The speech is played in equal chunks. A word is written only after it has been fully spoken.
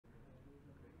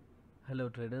Hello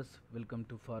traders, welcome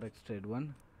to Forex Trade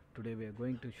 1. Today we are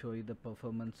going to show you the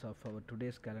performance of our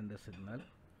today's calendar signal.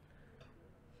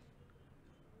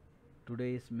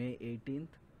 Today is May 18th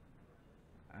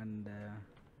and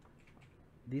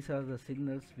these are the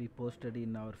signals we posted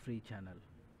in our free channel.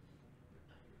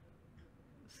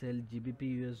 Sell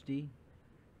GBPUSD,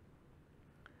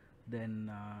 then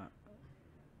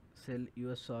sell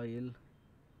USOIL,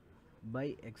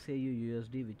 buy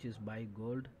XAUUSD which is buy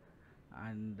gold,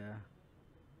 and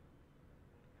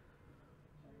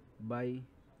buy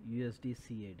USD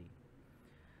CAD.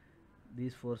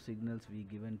 These four signals we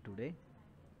given today.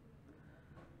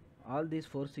 All these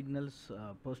four signals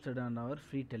posted on our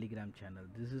free Telegram channel.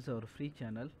 This is our free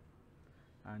channel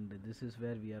and this is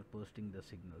where we are posting the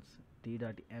signals.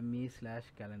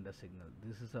 t.me/calendar signal.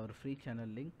 This is our free channel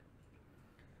link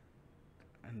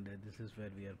and this is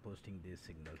where we are posting these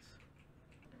signals.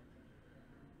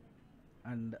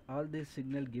 And all this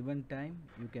signal given time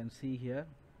you can see here,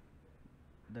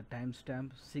 the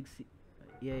timestamp 6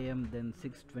 AM, then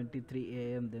 6:23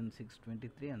 AM, then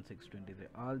 6:23 and 6:23.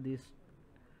 All these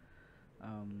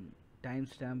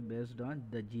timestamp based on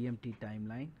the GMT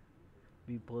timeline.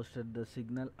 We posted the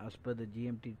signal as per the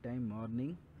GMT time.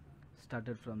 Morning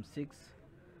started from 6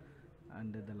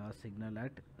 and the last signal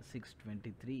at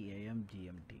 6:23 AM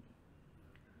GMT.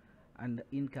 And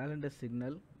in calendar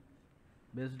signal,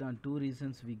 based on two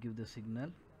reasons we give the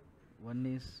signal. One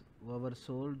is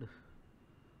oversold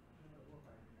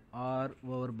or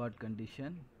overbought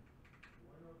condition,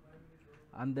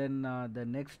 and then the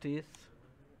next is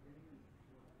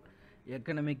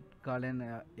economic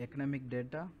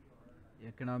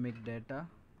data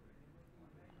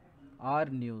or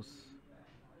news.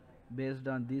 Based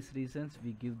on these reasons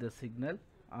we give the signal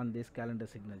on this calendar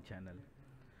signal channel.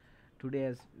 Today,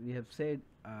 as we have said,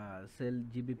 sell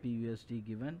GBPUSD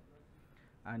given,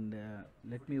 and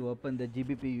let me open the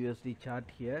GBPUSD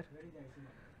chart here.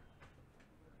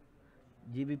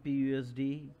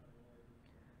 GBPUSD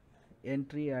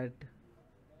entry at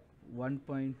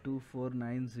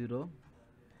 1.2490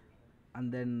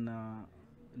 and then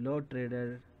low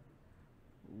traded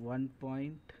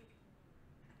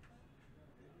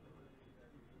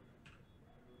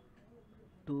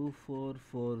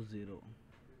 1.2440,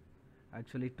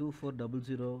 actually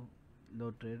 2400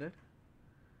 low traded.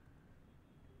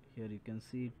 Here you can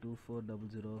see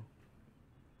 2400.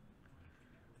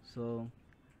 So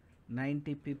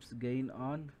 90 pips gain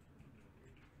on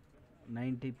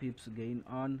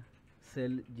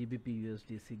sell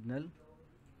GBPUSD signal.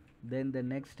 Then the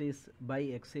next is buy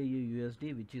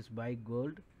XAUUSD, which is buy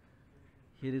gold.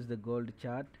 Here is the gold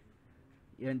chart,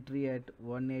 entry at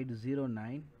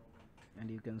 1809 and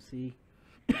you can see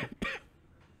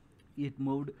it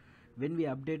moved. When we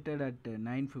updated at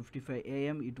 9:55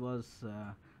 AM, it was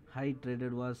high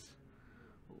traded was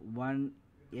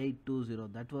 1820.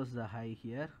 That was the high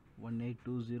here,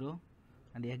 1820,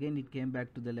 and again it came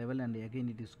back to the level and again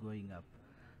it is going up.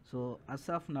 So as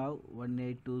of now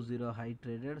 1820 high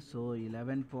traded, so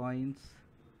 11 points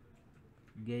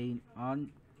gain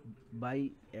on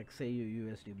buy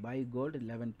XAUUSD, buy gold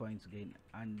 11 points gain,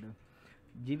 and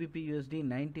GBPUSD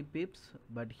 90 pips,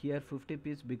 but here 50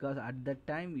 pips because at that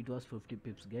time it was 50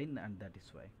 pips gain, and that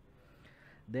is why.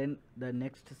 Then the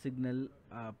next signal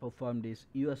performed is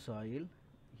USOIL.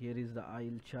 Here is the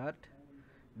oil chart.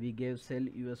 We gave sell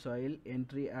USOIL,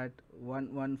 entry at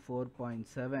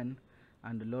 114.7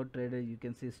 and low traded, you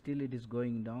can see still it is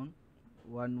going down,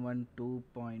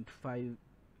 112.5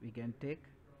 we can take.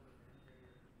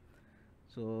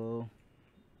 So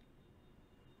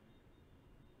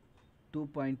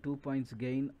 2.2 points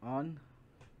gain on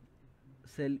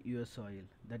sell USOIL.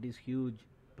 That is huge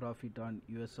profit on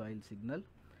USOIL signal.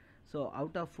 So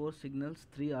out of 4 signals,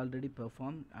 3 already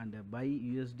performed and buy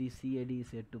USD CAD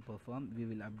is yet to perform. We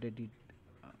will update it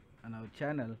on our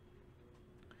channel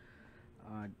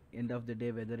end of the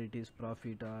day, whether it is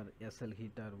profit or SL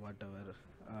hit or whatever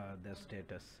the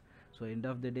status. So end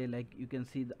of the day, like you can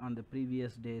see on the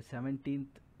previous day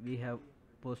 17th, we have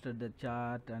posted the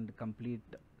chart and complete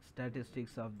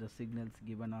statistics of the signals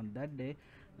given on that day.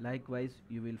 Likewise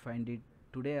you will find it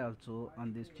today also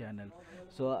on this channel.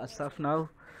 So as of now,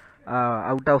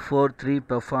 out of 4, 3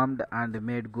 performed and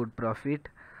made good profit.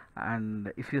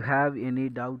 And if you have any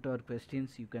doubt or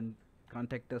questions, you can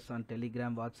contact us on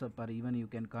Telegram, WhatsApp, or even you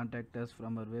can contact us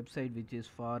from our website, which is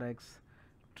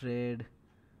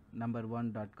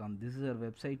forextrade1.com. This is our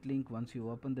website link. Once you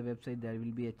open the website, there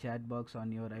will be a chat box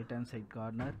on your right hand side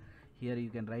corner. Here you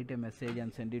can write a message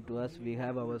and send it to us. We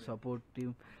have our support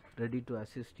team ready to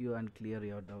assist you and clear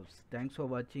your doubts. Thanks for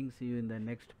watching. See you in the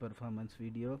next performance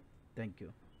video. Thank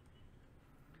you.